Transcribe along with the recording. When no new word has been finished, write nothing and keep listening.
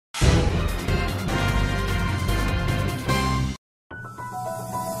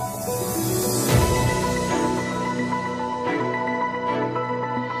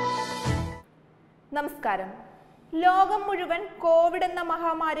നമസ്കാരം. ലോകം മുഴുവൻ കോവിഡ് എന്ന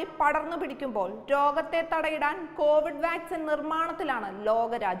മഹാമാരി പടർന്നു പിടിക്കുമ്പോൾ രോഗത്തെ തടയിടാൻ കോവിഡ് വാക്സിൻ നിർമ്മാണത്തിലാണ്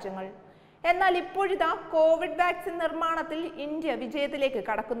ലോകരാജ്യങ്ങൾ. എന്നാൽ ഇപ്പോഴിതാ കോവിഡ് വാക്സിൻ നിർമ്മാണത്തിൽ ഇന്ത്യ വിജയത്തിലേക്ക്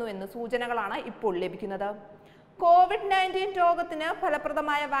കടക്കുന്നുവെന്ന് സൂചനകളാണ് ഇപ്പോൾ ലഭിക്കുന്നത്. COVID-19 രോഗത്തിന്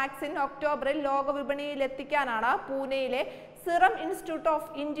ഫലപ്രദമായ വാക്സിൻ ഒക്ടോബറിൽ ലോകവിപണിയിൽ എത്തിക്കാനാണ് പൂനെയിലെ സിറം ഇൻസ്റ്റിറ്റ്യൂട്ട്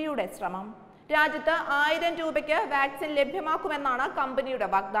ഓഫ് ഇന്ത്യയുടെ ശ്രമം. രാജ്യത്ത് 1000 രൂപയ്ക്ക് വാക്സിൻ ലഭ്യമാക്കുമെന്നാണ് കമ്പനിയുടെ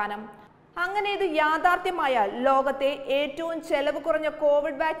വാഗ്ദാനം. അങ്ങനെ ഇത് യാഥാർത്ഥ്യമായാൽ ലോകത്തെ ഏറ്റവും ചെലവ് കുറഞ്ഞ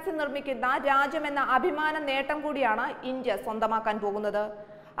കോവിഡ് വാക്സിൻ നിർമ്മിക്കുന്ന രാജ്യമെന്ന അഭിമാന നേട്ടം കൂടിയാണ് ഇന്ത്യ സ്വന്തമാക്കാൻ പോകുന്നത്.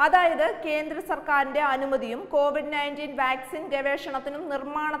 അതായത് കേന്ദ്ര സർക്കാരിന്റെ അനുമതിയും COVID-19 വാക്സിൻ ഗവേഷണത്തിനും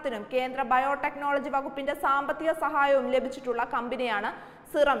നിർമ്മാണത്തിനും കേന്ദ്ര ബയോടെക്നോളജി വകുപ്പിന്റെ സാമ്പത്തിക സഹായവും ലഭിച്ചിട്ടുള്ള കമ്പനിയാണ്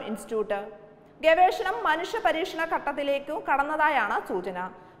സിറം ഇൻസ്റ്റിറ്റ്യൂട്ട്. ഗവേഷണം മനുഷ്യ പരീക്ഷണ ഘട്ടത്തിലേക്കു കടന്നതായാണ് സൂചന.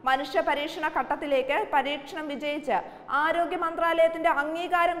 മനുഷ്യ പരീക്ഷണ ഘട്ടത്തിലേക്ക് പരീക്ഷണം വിജയിച്ച് ആരോഗ്യ മന്ത്രാലയത്തിന്റെ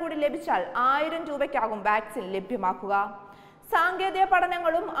അംഗീകാരം കൂടി ലഭിച്ചാൽ 1000 രൂപയ്ക്കാകും വാക്സിൻ ലഭ്യമാക്കുക. സാങ്കേതിക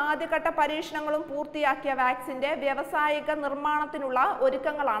പഠനങ്ങളും ആദ്യഘട്ട പരീക്ഷണങ്ങളും പൂർത്തിയാക്കിയ വാക്സിന്റെ വ്യാവസായിക നിർമ്മാണത്തിനുള്ള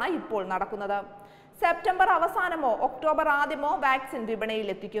ഒരുക്കങ്ങളാണ് ഇപ്പോൾ നടക്കുന്നത്. September അവസാനമോ October ആദ്യമോ vaccine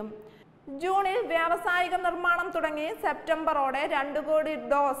വിപണിയിലെത്തിക്കും. ജൂണിൽ വ്യാവസായിക നിർമ്മാണം തുടങ്ങി സെപ്റ്റംബറോടെ 2 കോടി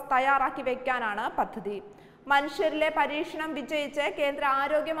ഡോസ് തയ്യാറാക്കി വയ്ക്കാനാണ് പദ്ധതി. മനുഷ്യരിലെ പരീക്ഷണം വിജയിച്ച് കേന്ദ്ര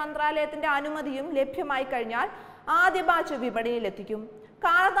ആരോഗ്യ മന്ത്രാലയത്തിന്റെ അനുമതിയും ലഭ്യമായി കഴിഞ്ഞാൽ ആദ്യ ബാച്ച് വിപണിയിലെത്തിക്കും.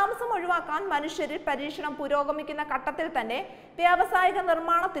 കാലതാമസം ഒഴിവാക്കാൻ മനുഷ്യരിൽ പരീക്ഷണം പുരോഗമിക്കുന്ന ഘട്ടത്തിൽ തന്നെ വ്യാവസായിക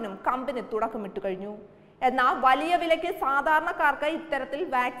നിർമ്മാണത്തിനും കമ്പനി തുടക്കമിട്ടു കഴിഞ്ഞു. എന്നാൽ വലിയ വിലയ്ക്ക് സാധാരണക്കാർക്ക് ഇത്തരത്തിൽ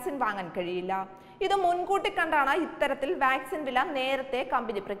വാക്സിൻ വാങ്ങാൻ കഴിയില്ല. ഇത് മുൻകൂട്ടി കണ്ടാണ് ഇത്തരത്തിൽ വാക്സിൻ വില നേരത്തെ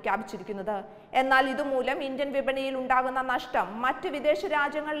കമ്പനി പ്രഖ്യാപിച്ചിരിക്കുന്നത്. എന്നാൽ ഇതുമൂലം ഇന്ത്യൻ വിപണിയിൽ ഉണ്ടാകുന്ന നഷ്ടം മറ്റ് വിദേശ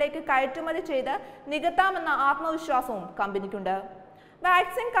രാജ്യങ്ങളിലേക്ക് കയറ്റുമതി ചെയ്ത് നികത്താമെന്ന ആത്മവിശ്വാസവും കമ്പനിക്കുണ്ട്.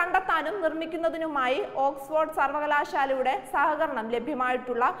 വാക്സിൻ കണ്ടെത്താനും നിർമ്മിക്കുന്നതിനുമായി ഓക്സ്ഫോർഡ് സർവകലാശാലയുടെ സഹകരണം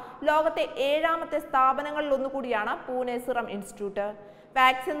ലഭ്യമായിട്ടുള്ള ലോകത്തെ 7ാമത്തെ സ്ഥാപനങ്ങളിൽ ഒന്നുകൂടിയാണ് പൂനെ സിറം ഇൻസ്റ്റിറ്റ്യൂട്ട്.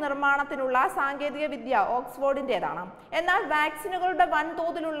 വാക്സിൻ നിർമ്മാണത്തിനുള്ള സാങ്കേതിക വിദ്യ ഓക്സ്ഫോർഡിൻ്റെതാണ്. എന്നാൽ വാക്സിനുകളുടെ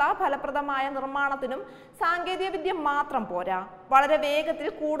വൻതോതിലുള്ള ഫലപ്രദമായ നിർമ്മാണത്തിനും സാങ്കേതിക വിദ്യ മാത്രം പോരാ. വളരെ വേഗത്തിൽ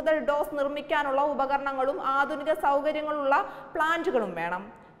കൂടുതൽ ഡോസ് നിർമ്മിക്കാനുള്ള ഉപകരണങ്ങളും ആധുനിക സൗകര്യങ്ങളുള്ള പ്ലാന്റുകളും വേണം.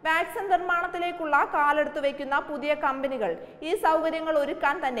 വാക്സിൻ നിർമ്മാണത്തിലേക്കുള്ള കാലെടുത്തു വയ്ക്കുന്ന പുതിയ കമ്പനികൾ ഈ സൗകര്യങ്ങൾ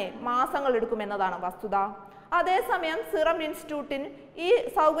ഒരുക്കാൻ തന്നെ മാസങ്ങൾ എടുക്കുമെന്നതാണ് വസ്തുത. അതേസമയം സിറം ഇൻസ്റ്റിറ്റ്യൂട്ടിന് ഈ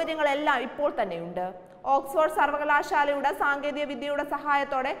സൗകര്യങ്ങളെല്ലാം ഇപ്പോൾ തന്നെയുണ്ട്. ഓക്സ്ഫോർഡ് സർവകലാശാലയുടെ സാങ്കേതിക വിദ്യയുടെ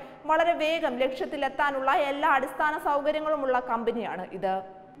സഹായത്തോടെ വളരെ വേഗം ലക്ഷ്യത്തിലെത്താനുള്ള എല്ലാ അടിസ്ഥാന സൗകര്യങ്ങളുമുള്ള കമ്പനിയാണ് ഇത്.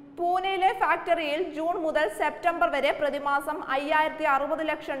 പൂനെയിലെ ഫാക്ടറിയിൽ ജൂൺ മുതൽ സെപ്റ്റംബർ വരെ പ്രതിമാസം 5060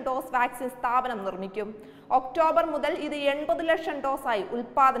 ലക്ഷം ഡോസ് വാക്സിൻ സ്ഥാപനം നിർമ്മിക്കും. ഒക്ടോബർ മുതൽ ഇത് 80 ലക്ഷം ഡോസായി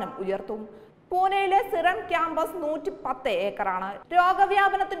ഉൽപാദനം ഉയർത്തും. പൂനെയിലെ സിറം ക്യാമ്പസ് 110 ഏക്കറാണ്.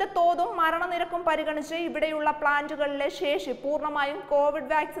 രോഗവ്യാപനത്തിന്റെ തോതും മരണനിരക്കും പരിഗണിച്ച് ഇവിടെയുള്ള പ്ലാന്റുകളിലെ ശേഷി പൂർണ്ണമായും കോവിഡ്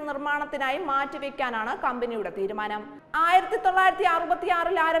വാക്സിൻ നിർമ്മാണത്തിനായി മാറ്റിവെക്കാനാണ് കമ്പനിയുടെ തീരുമാനം.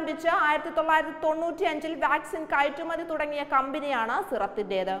 1966 ആരംഭിച്ച് 1995 വാക്സിൻ കയറ്റുമതി തുടങ്ങിയ കമ്പനിയാണ്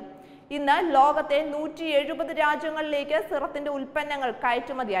സിറത്തിൻ്റെത്. ഇന്ന് ലോകത്തെ 170 രാജ്യങ്ങളിലേക്ക് സിറത്തിന്റെ ഉൽപ്പന്നങ്ങൾ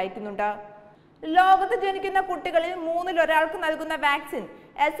കയറ്റുമതി അയക്കുന്നുണ്ട്. ലോകത്ത് ജനിക്കുന്ന കുട്ടികളിൽ 3-ൽ ഒരാൾക്ക് നൽകുന്ന വാക്സിൻ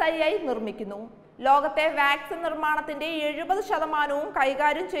SII നിർമ്മിക്കുന്നു. ലോകത്തെ വാക്സിൻ നിർമ്മാണത്തിന്റെ 70%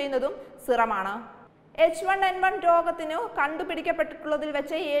 കൈകാര്യം ചെയ്യുന്നതും സിറമാണ്. H1N1 രോഗത്തിനു കണ്ടുപിടിക്കപ്പെട്ടിട്ടുള്ളതിൽ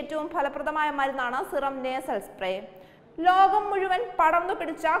വെച്ച് ഏറ്റവും ഫലപ്രദമായ മരുന്നാണ് സിറം നേസൽ സ്പ്രേ. ലോകം മുഴുവൻ പടർന്നു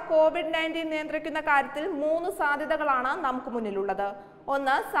പിടിച്ച COVID-19 നിയന്ത്രിക്കുന്ന കാര്യത്തിൽ 3 സാധ്യതകളാണ് നമുക്ക് മുന്നിലുള്ളത്.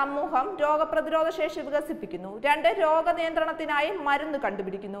 1. സമൂഹം രോഗപ്രതിരോധ ശേഷി വികസിപ്പിക്കുന്നു. 2. രോഗനിയന്ത്രണത്തിനായി മരുന്ന്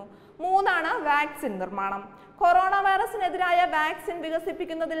കണ്ടുപിടിക്കുന്നു. 3. വാക്സിൻ നിർമ്മാണം. കൊറോണ വൈറസിനെതിരായ വാക്സിൻ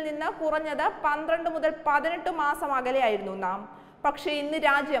വികസിപ്പിക്കുന്നതിൽ നിന്ന് കുറഞ്ഞത് 12 മുതൽ 18 മാസം അകലെയായിരുന്നു നാം. പക്ഷേ ഇന്ന്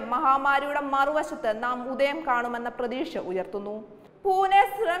രാജ്യം മഹാമാരിയുടെ മറുവശത്ത് നാം ഉദയം കാണുമെന്ന പ്രതീക്ഷ ഉയർത്തുന്നു. പൂനെ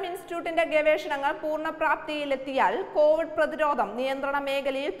സിറം ഇൻസ്റ്റിറ്റ്യൂട്ടിന്റെ ഗവേഷണങ്ങൾ പൂർണ്ണപ്രാപ്തിയിലെത്തിയാൽ കോവിഡ് പ്രതിരോധം നിയന്ത്രണ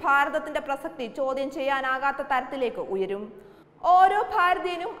മേഖലയിൽ ഭാരതത്തിന്റെ പ്രസക്തി ചോദ്യം ചെയ്യാനാകാത്ത തരത്തിലേക്ക് ഉയരും. ഓരോ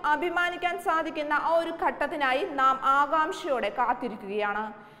ഭാരതീയനും അഭിമാനിക്കാൻ സാധിക്കുന്ന ആ ഒരു ഘട്ടത്തിനായി നാം ആകാംക്ഷയോടെ കാത്തിരിക്കുകയാണ്.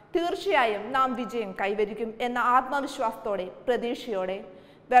 തീർച്ചയായും നാം വിജയം കൈവരിക്കും എന്ന ആത്മവിശ്വാസത്തോടെ പ്രതീക്ഷയോടെ.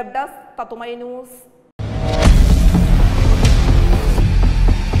 Web desk Tatwamayi news.